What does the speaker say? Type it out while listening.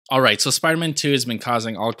All right, so Spider-Man 2 has been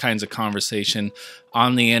causing all kinds of conversation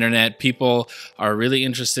on the internet. People are really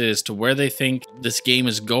interested as to where they think this game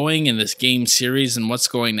is going in this game series and what's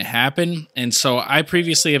going to happen. And so I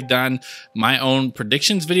previously have done my own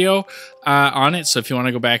predictions video on it. So if you want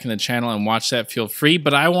to go back in the channel and watch that, feel free.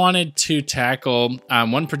 But I wanted to tackle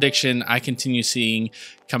one prediction I continue seeing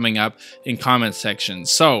coming up in comment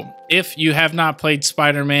sections. So if you have not played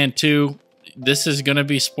Spider-Man 2, this is going to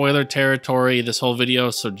be spoiler territory, this whole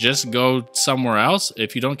video, so just go somewhere else.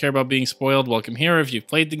 If you don't care about being spoiled, welcome here. If you've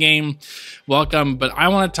played the game, welcome. But I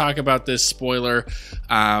want to talk about this spoiler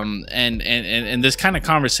and this kind of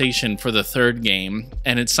conversation for the third game,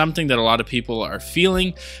 and it's something that a lot of people are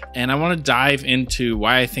feeling, and I want to dive into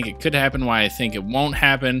why I think it could happen, why I think it won't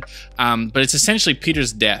happen. But it's essentially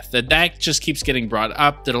Peter's death, that just keeps getting brought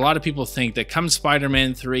up, that a lot of people think that come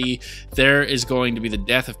Spider-Man 3, there is going to be the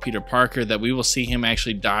death of Peter Parker, that we will see him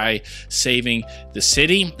actually die saving the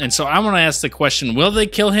city. And so I want to ask the question, will they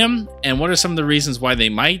kill him? And what are some of the reasons why they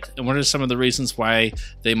might? And what are some of the reasons why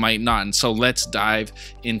they might not? And so let's dive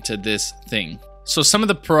into this thing. So some of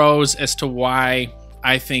the pros as to why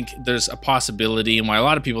I think there's a possibility, and why a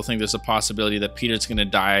lot of people think there's a possibility, that Peter's going to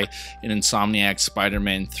die in Insomniac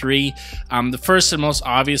Spider-Man 3. The first and most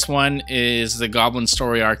obvious one is the Goblin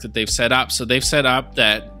story arc that they've set up. So they've set up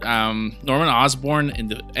that Norman Osborn, in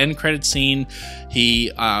the end credit scene,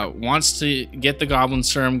 he wants to get the Goblin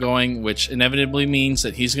serum going, which inevitably means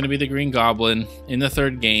that he's going to be the Green Goblin in the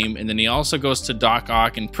third game. And then he also goes to Doc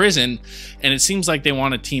Ock in prison, and it seems like they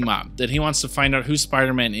want to team up, that he wants to find out who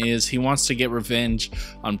Spider-Man is. He wants to get revenge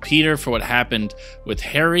on Peter for what happened with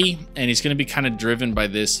Harry, and he's going to be kind of driven by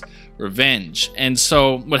this revenge. And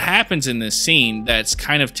so what happens in this scene that's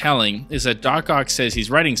kind of telling is that Doc Ock says he's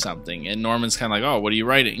writing something, and Norman's kind of like, oh, what are you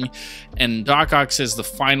writing? And Doc Ock says the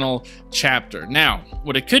final chapter. Now,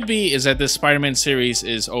 what it could be is that this Spider-Man series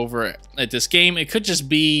is over at this game. It could just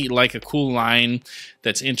be like a cool line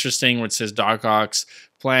that's interesting where it says Doc Ock's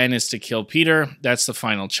plan is to kill Peter. That's the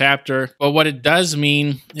final chapter. But what it does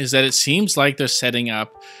mean is that it seems like they're setting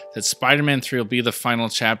up that Spider-Man 3 will be the final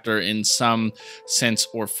chapter in some sense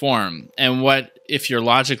or form. And what, if you're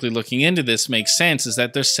logically looking into this, makes sense is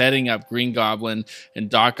that they're setting up Green Goblin and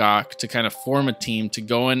Doc Ock to kind of form a team to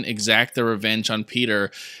go and exact their revenge on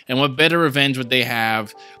Peter. And what better revenge would they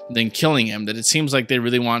have than killing him? That it seems like they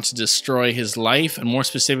really want to destroy his life, and more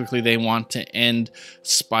specifically, they want to end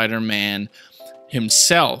Spider-Man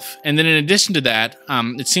himself. And then in addition to that,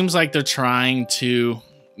 it seems like they're trying to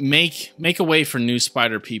make a way for new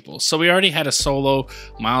Spider people. So we already had a solo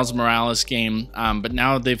Miles Morales game, but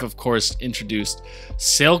now they've of course introduced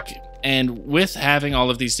Silk, and with having all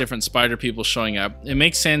of these different Spider people showing up, it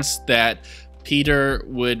makes sense that Peter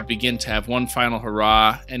would begin to have one final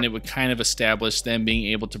hurrah, and it would kind of establish them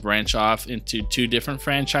being able to branch off into two different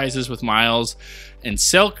franchises with Miles and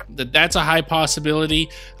Silk. That's a high possibility.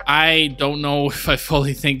 I don't know if I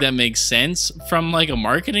fully think that makes sense from like a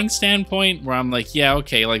marketing standpoint, where I'm like, yeah,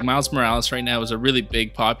 okay, like Miles Morales right now is a really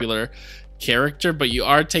big popular character, but you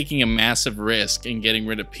are taking a massive risk in getting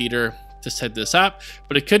rid of Peter to set this up.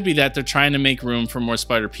 But it could be that they're trying to make room for more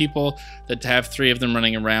Spider people, that to have three of them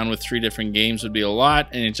running around with three different games would be a lot,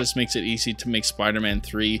 and it just makes it easy to make Spider-Man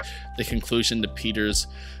 3 the conclusion to Peter's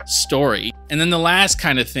story. And then the last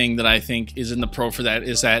kind of thing that I think is in the pro for that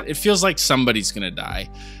is that it feels like somebody's gonna die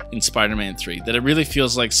in Spider-Man 3, that it really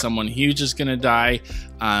feels like someone huge is gonna die.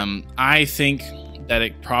 I think that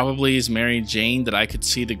it probably is Mary Jane, that I could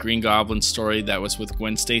see the Green Goblin story that was with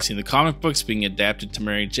Gwen Stacy in the comic books being adapted to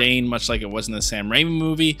Mary Jane, much like it was in the Sam Raimi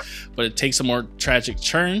movie, but it takes a more tragic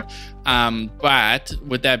turn. But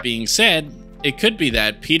with that being said, it could be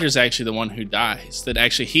that Peter's actually the one who dies, that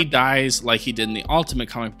actually he dies like he did in the Ultimate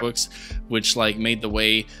comic books, which like made the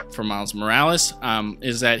way for Miles Morales,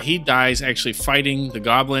 is that he dies actually fighting the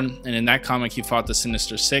Goblin, and in that comic he fought the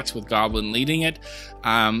Sinister Six with Goblin leading it,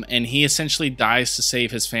 and he essentially dies to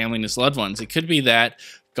save his family and his loved ones. It could be that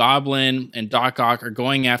Goblin and Doc Ock are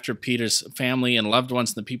going after Peter's family and loved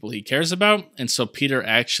ones and the people he cares about, and so Peter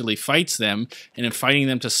actually fights them, and in fighting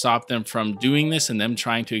them to stop them from doing this and them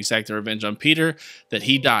trying to exact their revenge on Peter, that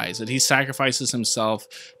he dies, that he sacrifices himself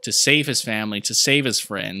to save his family, to save his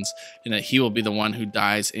friends, and that he will be the one who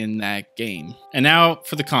dies in that game. And now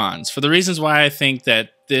for the cons, for the reasons why I think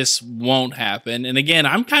that this won't happen. And again,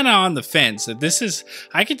 I'm kind of on the fence that this is,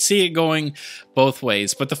 I could see it going both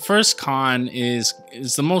ways, but the first con is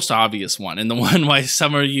the most obvious one, and the one why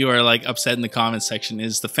some of you are like upset in the comment section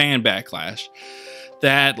is the fan backlash.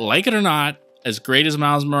 That, like it or not, as great as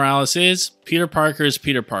Miles Morales is, Peter Parker is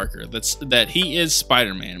Peter Parker. That he is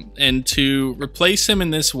Spider-Man, and to replace him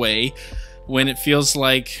in this way when it feels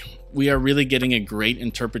like we are really getting a great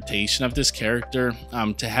interpretation of this character.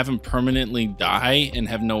 To have him permanently die and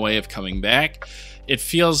have no way of coming back, it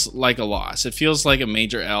feels like a loss. It feels like a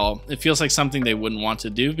major L. It feels like something they wouldn't want to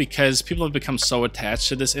do, because people have become so attached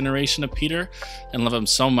to this iteration of Peter and love him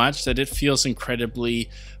so much that it feels incredibly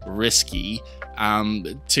risky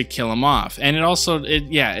to kill him off. And it also,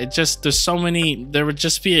 there's so many, there would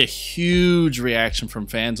just be a huge reaction from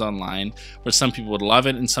fans online where some people would love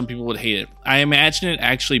it and some people would hate it. I imagine it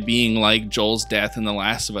actually being like Joel's death in The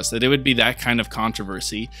Last of Us, that it would be that kind of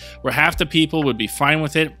controversy where half the people would be fine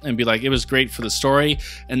with it and be like, it was great for the story,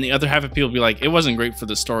 and the other half of people would be like, it wasn't great for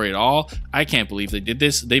the story at all. I can't believe they did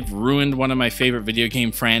this. They've ruined one of my favorite video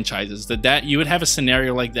game franchises. That you would have a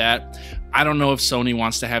scenario like that. I don't know if Sony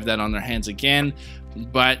wants to have that on their hands again,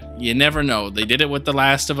 but you never know. They did it with The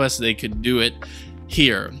Last of Us. They could do it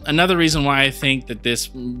here. Another reason why I think that this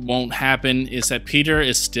won't happen is that Peter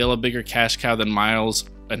is still a bigger cash cow than Miles,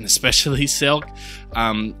 and especially Silk,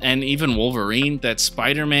 and even Wolverine. That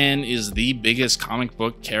Spider-Man is the biggest comic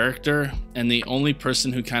book character, and the only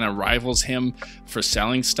person who kind of rivals him for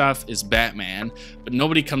selling stuff is Batman, but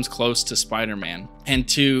nobody comes close to Spider-Man. And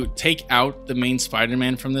to take out the main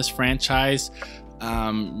Spider-Man from this franchise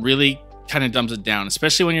really kind of dumbs it down,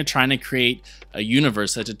 especially when you're trying to create a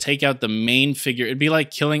universe. That to take out the main figure, it'd be like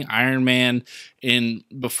killing Iron Man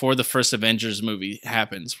before the first Avengers movie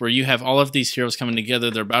happens, where you have all of these heroes coming together.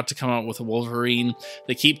 They're about to come out with a Wolverine.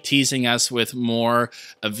 They keep teasing us with more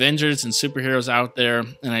Avengers and superheroes out there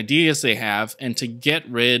and ideas they have, and to get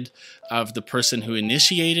rid of the person who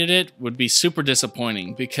initiated it would be super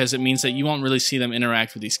disappointing, because it means that you won't really see them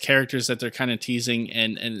interact with these characters that they're kind of teasing,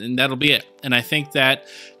 and that'll be it. And I think that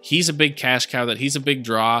he's a big cash cow, that he's a big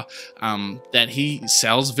draw, that he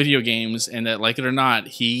sells video games, and that, like it or not,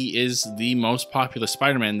 he is the most popular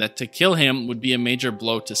Spider-Man, that to kill him would be a major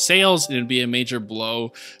blow to sales, and it'd be a major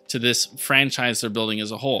blow to this franchise they're building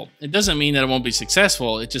as a whole. It doesn't mean that it won't be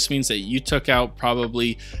successful. It just means that you took out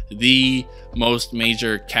probably the most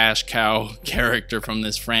major cash cow character from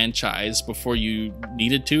this franchise before you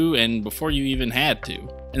needed to, and before you even had to.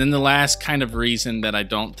 And then the last kind of reason that I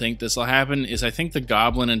don't think this will happen is I think the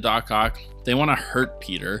Goblin and Doc Ock, they want to hurt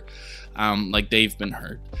Peter like they've been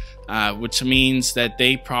hurt. Which means that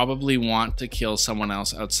they probably want to kill someone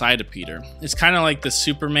else outside of Peter. It's kind of like the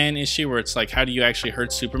Superman issue, where it's like, how do you actually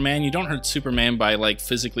hurt Superman? You don't hurt Superman by like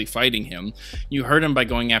physically fighting him. You hurt him by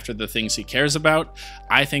going after the things he cares about.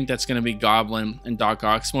 I think that's going to be Goblin and Doc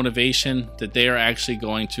Ock's motivation, that they are actually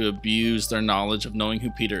going to abuse their knowledge of knowing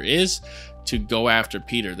who Peter is to go after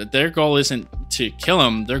Peter. That their goal isn't to kill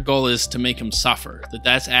him, their goal is to make him suffer.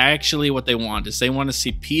 That's actually what they want, is they want to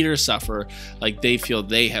see Peter suffer like they feel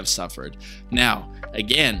they have suffered. Now,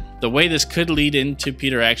 again, the way this could lead into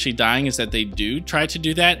Peter actually dying is that they do try to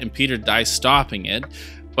do that and Peter dies stopping it.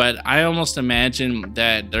 But I almost imagine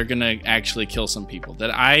that they're going to actually kill some people.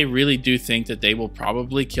 That I really do think that they will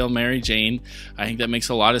probably kill Mary Jane. I think that makes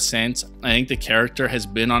a lot of sense. I think the character has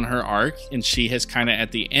been on her arc, and she has kind of,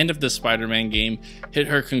 at the end of the Spider-Man game, hit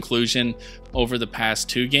her conclusion over the past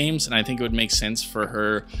 2 games. And I think it would make sense for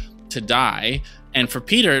her to die. And for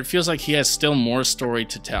Peter, it feels like he has still more story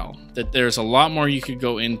to tell, that there's a lot more you could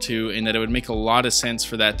go into, and that it would make a lot of sense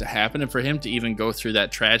for that to happen and for him to even go through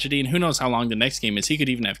that tragedy. And who knows how long the next game is. He could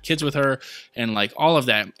even have kids with her and like all of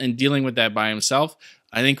that, and dealing with that by himself,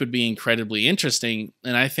 I think would be incredibly interesting.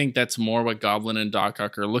 And I think that's more what Goblin and Doc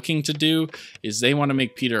Ock are looking to do, is they want to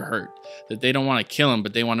make Peter hurt, that they don't want to kill him,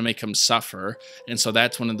 but they want to make him suffer. And so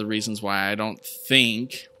that's one of the reasons why I don't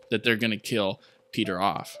think that they're going to kill Peter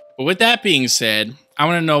off. But with that being said, I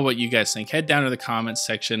want to know what you guys think. Head down to the comments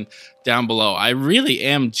section down below. I really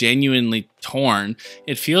am genuinely torn.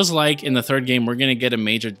 It feels like in the 3rd game, we're going to get a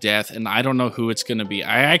major death, and I don't know who it's going to be.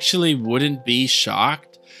 I actually wouldn't be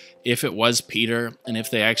shocked if it was Peter, and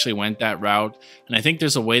if they actually went that route. And I think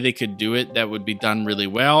there's a way they could do it that would be done really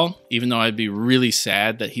well, even though I'd be really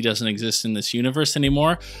sad that he doesn't exist in this universe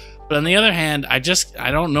anymore. But on the other hand, I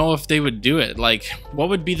don't know if they would do it. Like, what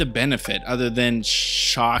would be the benefit other than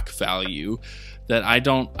shock value? That I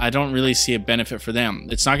don't really see a benefit for them.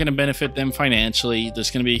 It's not going to benefit them financially. There's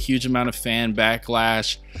going to be a huge amount of fan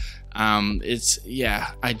backlash.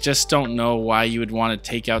 I just don't know why you would want to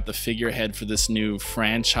take out the figurehead for this new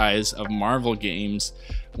franchise of Marvel games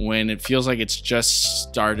when it feels like it's just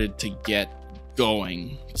started to get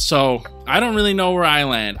going. So I don't really know where I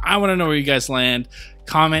land. I want to know where you guys land.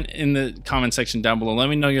 Comment in the comment section down below. Let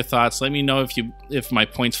me know your thoughts. Let me know if my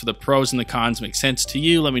points for the pros and the cons make sense to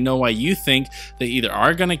you. Let me know why you think they either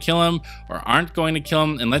are going to kill him or aren't going to kill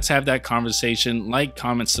him, and let's have that conversation. Like,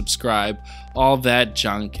 comment, subscribe, all that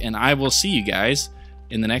junk, and I will see you guys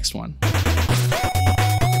in the next one.